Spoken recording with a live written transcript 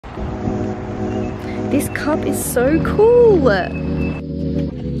This cup is so cool. Okay,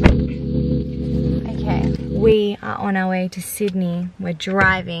 we are on our way to Sydney. We're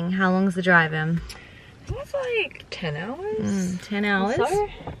driving. How long's the drive, Em? I think it's like 10 hours. 10 hours. So?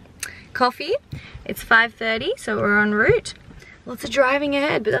 Coffee. It's 5:30, so we're en route. Lots of driving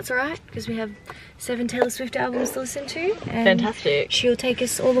ahead, but that's alright because we have 7 Taylor Swift albums to listen to. And fantastic. She'll take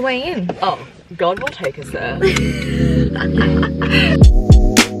us all the way in. Oh, God will take us there.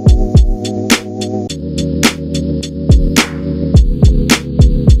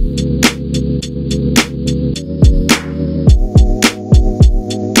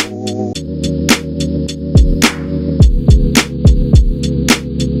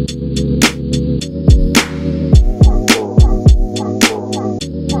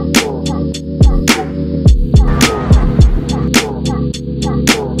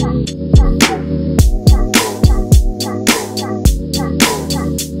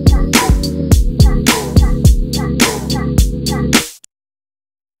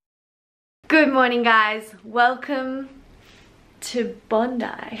 Good morning, guys. Welcome to Bondi.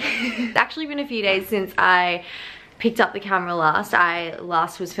 It's actually been a few days since I picked up the camera last. I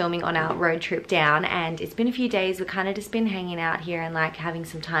last was filming on our road trip down, and it's been a few days. We've kind of just been hanging out here and like having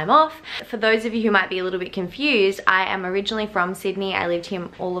some time off. For those of you who might be a little bit confused, I am originally from Sydney. I lived here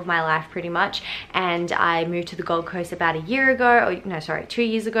all of my life pretty much, and I moved to the Gold Coast about a year ago, or no, sorry, 2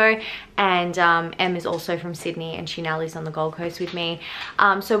 years ago. And Em is also from Sydney, and she now lives on the Gold Coast with me.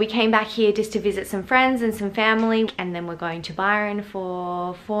 So we came back here just to visit some friends and some family, and then we're going to Byron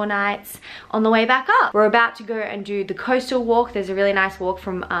for 4 nights on the way back up. We're about to go and do the coastal walk. There's a really nice walk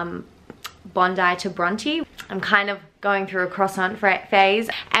from Bondi to Bronte. I'm kind of going through a croissant phase,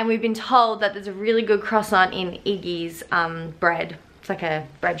 and we've been told that there's a really good croissant in Iggy's bread. It's like a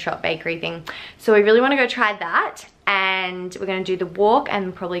bread shop bakery thing. So we really want to go try that, and we're going to do the walk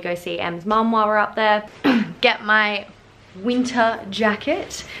and probably go see Em's mum while we're up there. Get my winter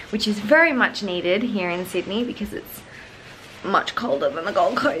jacket, which is very much needed here in Sydney because it's much colder than the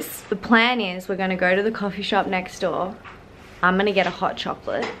Gold Coast. The plan is we're going to go to the coffee shop next door. I'm going to get a hot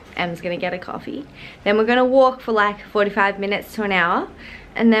chocolate. Em's going to get a coffee. Then we're going to walk for like 45 minutes to an hour,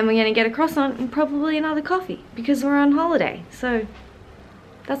 and then we're going to get a croissant and probably another coffee because we're on holiday. So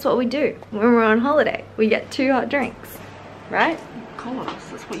that's what we do when we're on holiday. We get 2 hot drinks, right? Of course,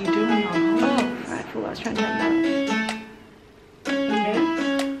 that's what you do when you're on holiday. Oh, right, fool, I was trying to turn that up.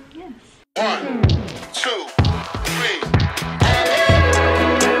 Yeah. Yes. 1, 2, 3.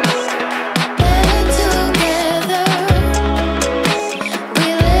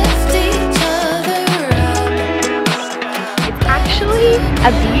 It's actually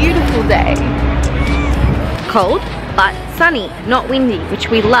a beautiful day. Cold, but sunny, not windy, which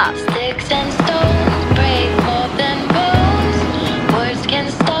we love. Sticks and stones break more than bones. Words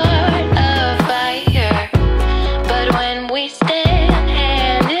can start a fire, but when we stand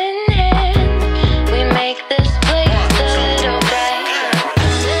hand in hand, we make this place a little brighter.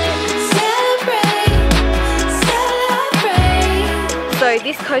 Celebrate, celebrate. So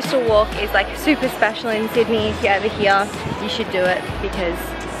this coastal walk is like super special in Sydney. If you're ever here, you should do it because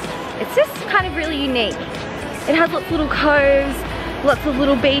it's just kind of really unique. It has lots of little coves, lots of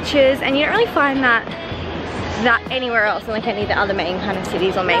little beaches, and you don't really find that anywhere else in like any of the other main kind of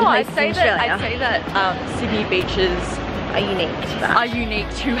cities or main places in Australia. I'd say that Sydney beaches are unique to that. are unique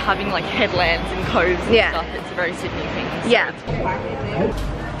to having like headlands and coves and stuff. It's a very Sydney thing. So yeah.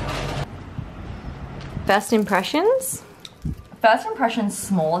 First impressions? First impression's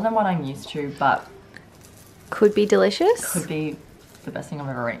smaller than what I'm used to, but Could be delicious. could be the best thing I've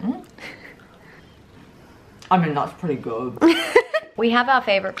ever eaten. I mean, that's pretty good. We have our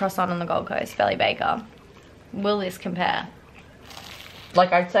favourite croissant on the Gold Coast, Belly Baker. Will this compare?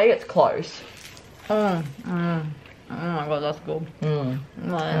 Like, I'd say it's close. Oh my god, that's good. Oh,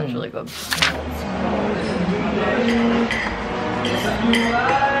 that's really good.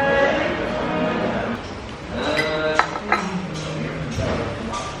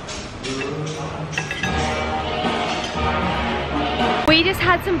 We just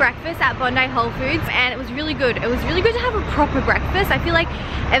had some breakfast at Bondi Whole Foods, and it was really good. It was really good to have a proper breakfast. I feel like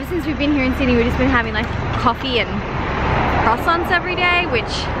ever since we've been here in Sydney, we've just been having like coffee and croissants every day,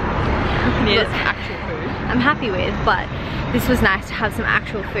 which Yes, actual food. I'm happy with, but this was nice to have some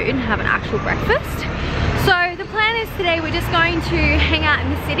actual food and have an actual breakfast. So the plan is today we're just going to hang out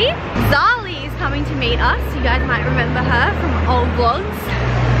in the city. Zali is coming to meet us. You guys might remember her from old vlogs.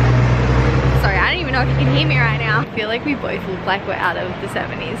 Sorry, I don't even know if you can hear me right now. I feel like we both look like we're out of the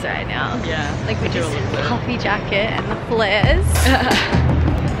 70s right now. Yeah. Like we're just puffy jacket and the flares.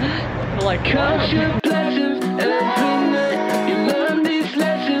 We're like, Count your blessings every night. You learn these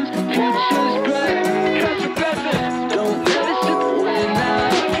lessons. Future's bright.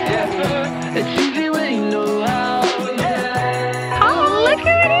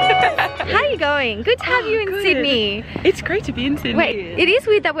 Sydney. It's great to be in Sydney. Wait, it is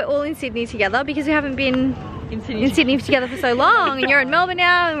weird that we're all in Sydney together because we haven't been in Sydney together for so long, and you're in Melbourne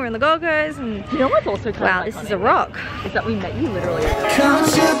now, and we're in the Gold Coast, and you know what's also kind wow, of this is a rock. Is that we met you literally over there. Count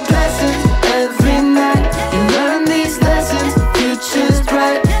your blessings every night. You learn these lessons, future's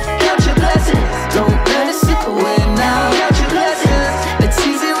bright. Count your blessings, don't let it slip away now. Count your blessings, it's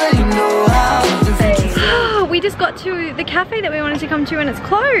easy when you know how. We just got to the cafe that we wanted to come to, and it's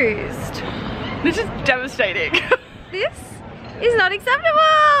closed. This is devastating. This is not acceptable.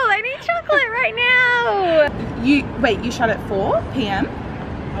 I need chocolate right now. You shut at 4 p.m?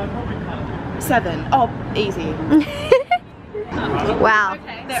 7. Oh, easy. Wow.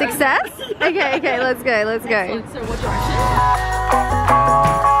 Okay, success? Okay, let's go, let's go. So what direction?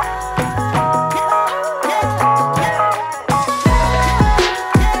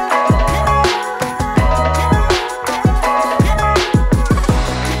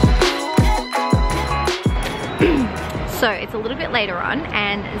 So it's a little bit later on,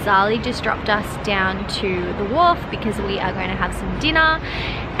 and Zali just dropped us down to the wharf because we are going to have some dinner,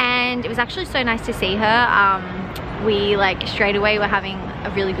 and it was actually so nice to see her. We like straight away were having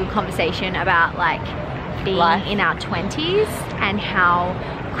a really good conversation about like being in our 20s and how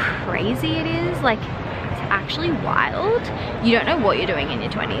crazy it is. Like, it's actually wild. You don't know what you're doing in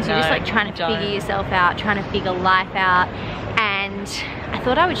your 20s. You're just like trying to figure yourself out, trying to figure life out. And I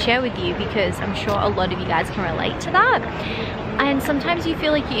thought I would share with you because I'm sure a lot of you guys can relate to that. And sometimes you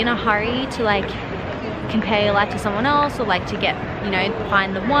feel like you're in a hurry to like compare your life to someone else, or like to get, you know,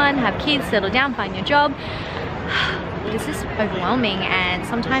 find the one, have kids, settle down, find your job. But it's just overwhelming, and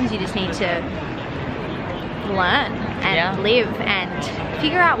sometimes you just need to learn and live and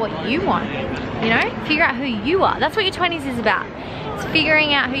figure out what you want, you know? Figure out who you are. That's what your 20s is about. It's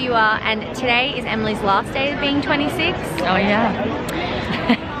figuring out who you are, and today is Emily's last day of being 26. Oh yeah.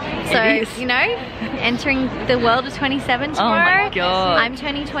 So, you know, entering the world of 27 tomorrow. Oh my god. I'm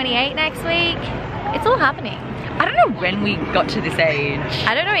turning 28 next week. It's all happening. I don't know when we got to this age.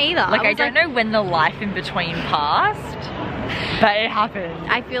 I don't know either. Like, I don't know when the life in between passed, but it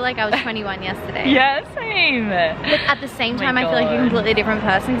happened. I feel like I was 21 yesterday. Yeah, same. But at the same time, I feel like you're a completely different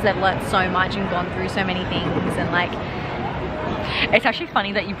person because I've learnt so much and gone through so many things, and like... It's actually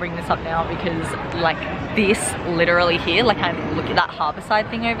funny that you bring this up now because like this literally here, like I'm looking at that Harbourside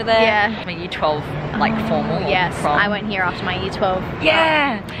thing over there. Yeah. My year 12 like formal. Yes, prom. I went here after my year 12.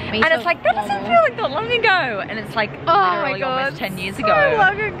 Yeah. And it's like, that doesn't feel like that long ago. And it's like literally almost 10 years ago. So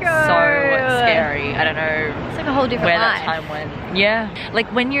long ago. So scary. I don't know. It's like a whole different where life. that time went. Yeah.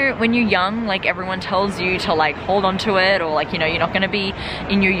 Like when you're young, like everyone tells you to like hold on to it, or like, you know, you're not gonna be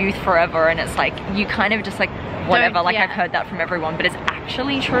in your youth forever, and it's like you kind of just like whatever, like I've heard that from everyone, but it's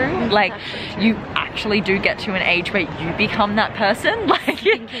actually true. Like you actually do get to an age where you become that person, like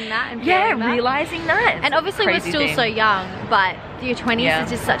thinking that and that. realizing that. And obviously we're still so young, but your 20s is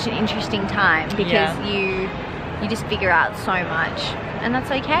just such an interesting time because you just figure out so much, and that's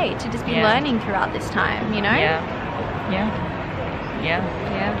okay to just be learning throughout this time, you know?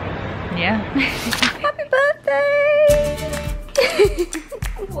 Happy birthday!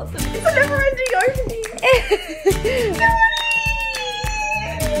 What's this? It's a never-ending opening.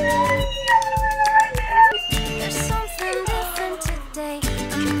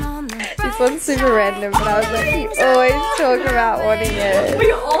 This one's super random, but I was like, you always talk about wanting it.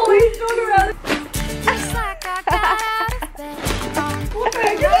 We always talk about it.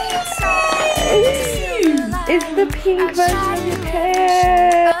 It's the pink version of your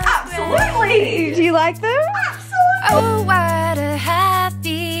hair. Absolutely. Do you like them? Oh, what a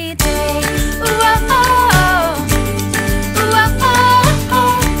happy day.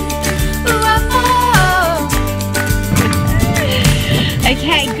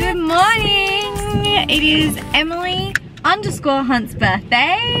 Okay, good morning. It is Emily_Hunt's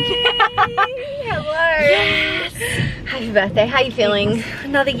birthday. Hello. Yes. Happy birthday. How are you feeling?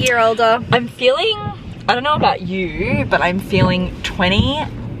 Another year older. I'm feeling, I don't know about you, but I'm feeling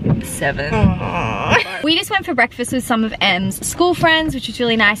 27. We just went for breakfast with some of Em's school friends, which was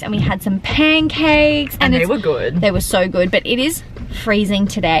really nice, and we had some pancakes, and they were good. They were so good, but it is freezing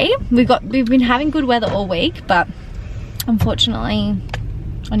today. We've been having good weather all week, but unfortunately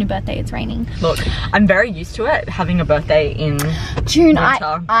on your birthday it's raining. Look, I'm very used to it, having a birthday in June.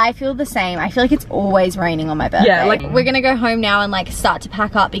 winter. I feel the same. I feel like it's always raining on my birthday. Yeah, like we're gonna go home now and like start to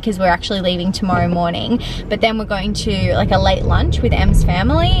pack up because we're actually leaving tomorrow morning, but then we're going to like a late lunch with Em's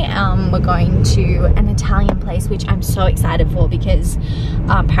family. We're going to an Italian place, which I'm so excited for because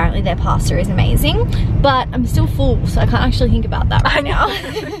apparently their pasta is amazing, but I'm still full, so I can't actually think about that right now.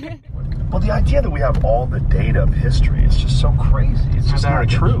 Well, the idea that we have all the data of history is just so crazy. It's just not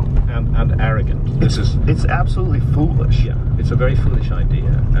true. And arrogant. It's absolutely foolish. Yeah, it's a very foolish idea,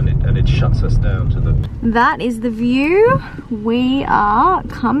 and it shuts us down to the... That is the view we are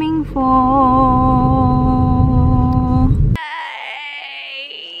coming for.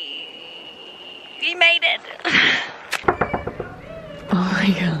 We made it. Oh my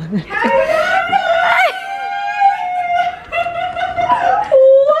god.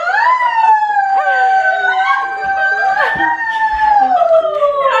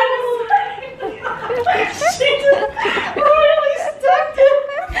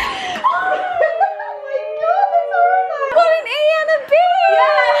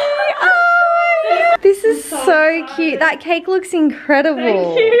 This is so cute. That cake looks incredible.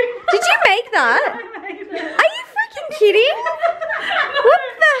 Thank you. Did you make that? I made it. Are you freaking kidding? What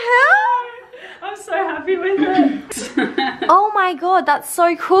the hell? I'm so happy with it. Oh my god, that's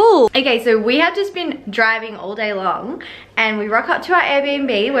so cool. Okay, so we have just been driving all day long and we rock up to our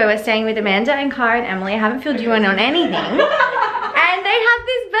Airbnb where we're staying with Amanda and Cara and Emily. I haven't filled you in on anything. And they have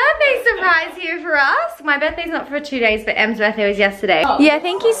this birthday surprise here for us. My birthday's not for 2 days, but Em's birthday was yesterday. Yeah,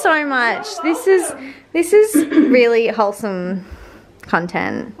 thank you so much. This is really wholesome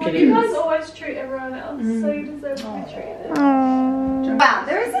content. Well, you guys always treat everyone else, so you deserve to be treated. Wow,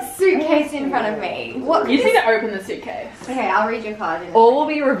 there is a suitcase in front of me. What? You just need to open the suitcase. Okay, I'll read your card. All will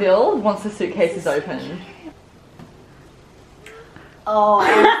be revealed once the suitcase is open. Oh, I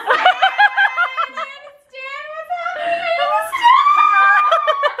understand what's happening.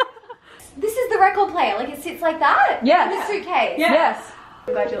 This is the record player, like it sits like that? Yes. In the suitcase? Yeah. Yes.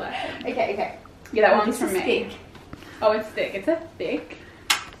 I'm glad you like it. Okay, okay. Yeah, that Oh, one's this from is me. thick. Oh, it's thick. It's a thick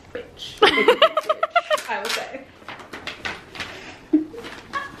bitch. I would say.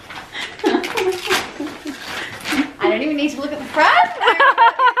 I don't even need to look at the front.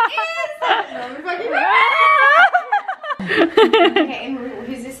 Okay, and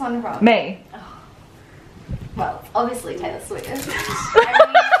who's this one from? Me. Well, it's obviously Taylor Swift.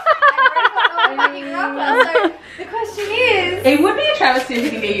 I mean, so the question is... It would be a travesty if we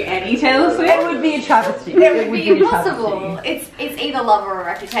can get you any Taylor Swift. It would be a travesty. It would be impossible. It's either love or a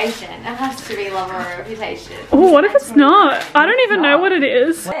reputation. It has to be love or a reputation. Oh, what if it's not? I don't even know what it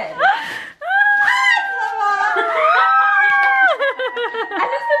is. And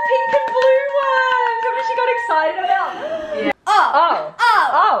it's the pink and blue one. Tell me she got excited about. Yeah.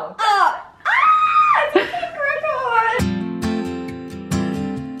 Oh. It's a pink record.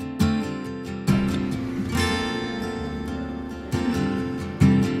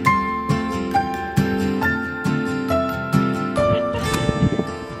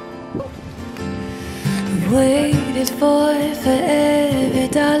 Waited for forever,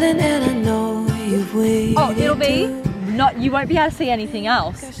 darling, and I know you've waited. Oh, it'll be not. You won't be able to see anything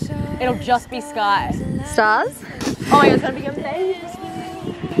else. It'll just be sky. Stars? Oh my god, it's gonna be amazing.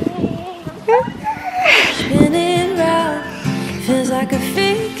 Spinning round, feels like a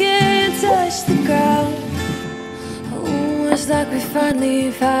finger touched the ground. Oh, it's like we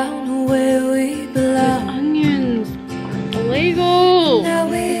finally found where we belong. Onions. Illegal. Now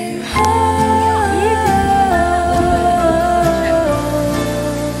we're home.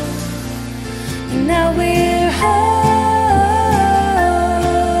 Now we're home.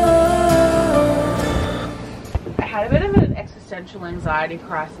 I had a bit of an existential anxiety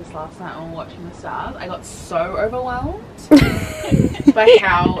crisis last night when watching the stars. I got so overwhelmed by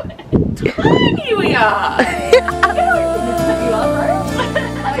how tiny we are.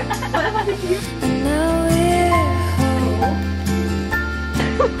 And now we're home.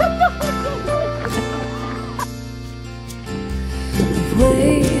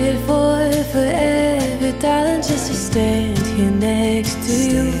 Waited for forever, darling, just to stand here next to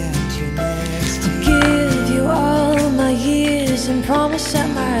you. Give you all my years and promise that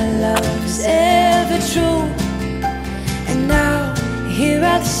my love is ever true. And now, here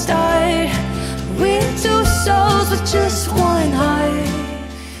at the start, we're two souls with just one heart.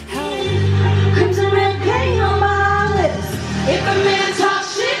 Crimson red paint on my lips. If a man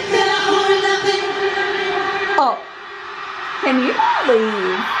talks shit, then I own nothing. Oh, can you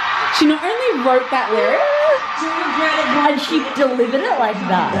believe? She not only wrote that lyric, And she delivered it like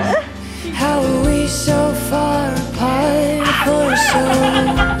that. How are we so far apart for so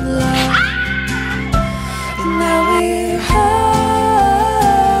long? And now we're home.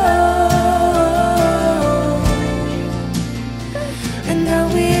 And now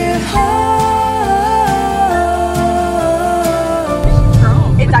we're home.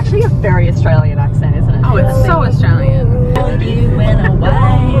 It's actually a very Australian accent, isn't it? oh, it's so Australian. You went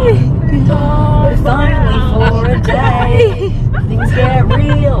away, but finally for a day, things get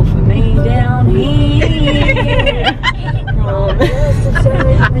real for me.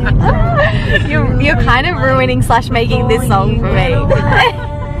 singing / making this song for me.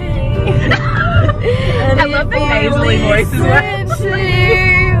 I love the nasally voice as well.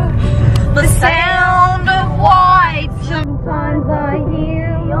 The sound of white. Sometimes I hear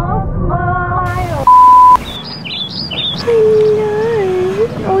your smile. I know.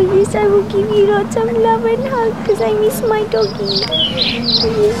 Oh yes, I will give you lots of love and hug because I miss my doggy.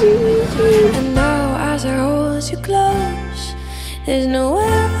 And now as I hold you close, there's nowhere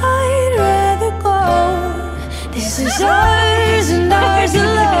I'd rather go. This is ours and ours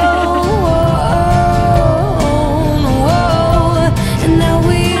alone. And now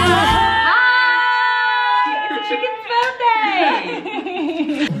we're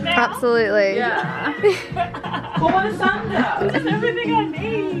Absolutely. Yeah. What when the sun does? It's everything I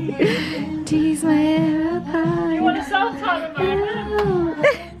need. Tease my hair apart. You want a soft time in my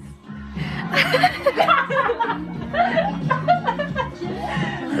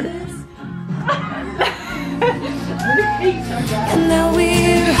and now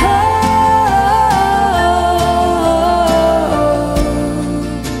we're home.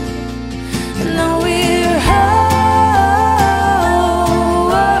 And now we're home.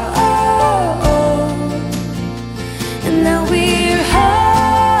 And now we're home.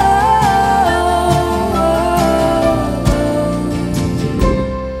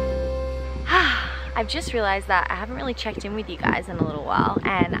 I've just realized that I haven't really checked in with you guys in a little while,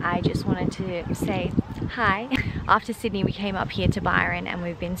 and I just wanted to say hi. After Sydney, we came up here to Byron and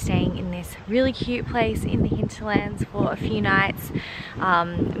we've been staying in this really cute place in the hinterlands for a few nights.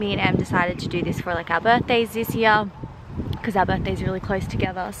 Me and Em decided to do this for like our birthdays this year because our birthdays are really close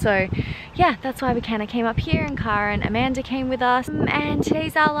together. So yeah, that's why I came up here, and Cara and Amanda came with us. And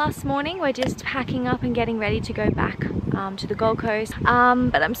today's our last morning. We're just packing up and getting ready to go back to the Gold Coast.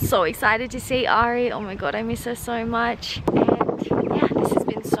 But I'm so excited to see Ari. Oh my god, I miss her so much. And yeah, this has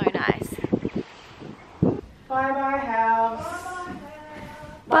been so nice. Bye bye house.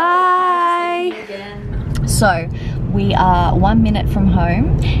 Bye. So we are 1 minute from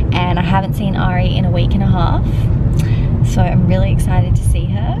home and I haven't seen Ari in a week and a half. So I'm really excited to see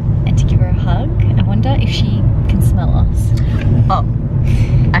her and to give her a hug. I wonder if she can smell us. Oh,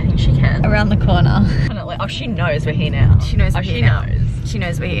 I think she can. Around the corner. Oh, she knows we're here now. She knows we're here now. She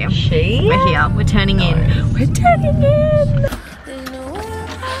knows we're here. We're here. We're turning in. We're turning in. There's nowhere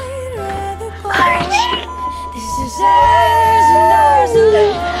I'd rather go. This is ours and ours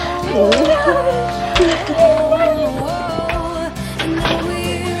alone. And now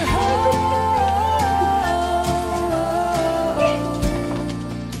we're home.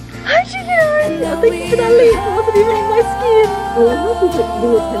 How'd you know? Thank you for that leaf. It wasn't even in my skin. I love how she puts the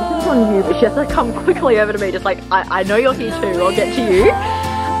attention's on you, but she has to come quickly over to me, just like, I know you're here too, I'll get to you.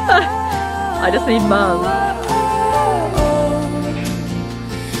 I just need mum.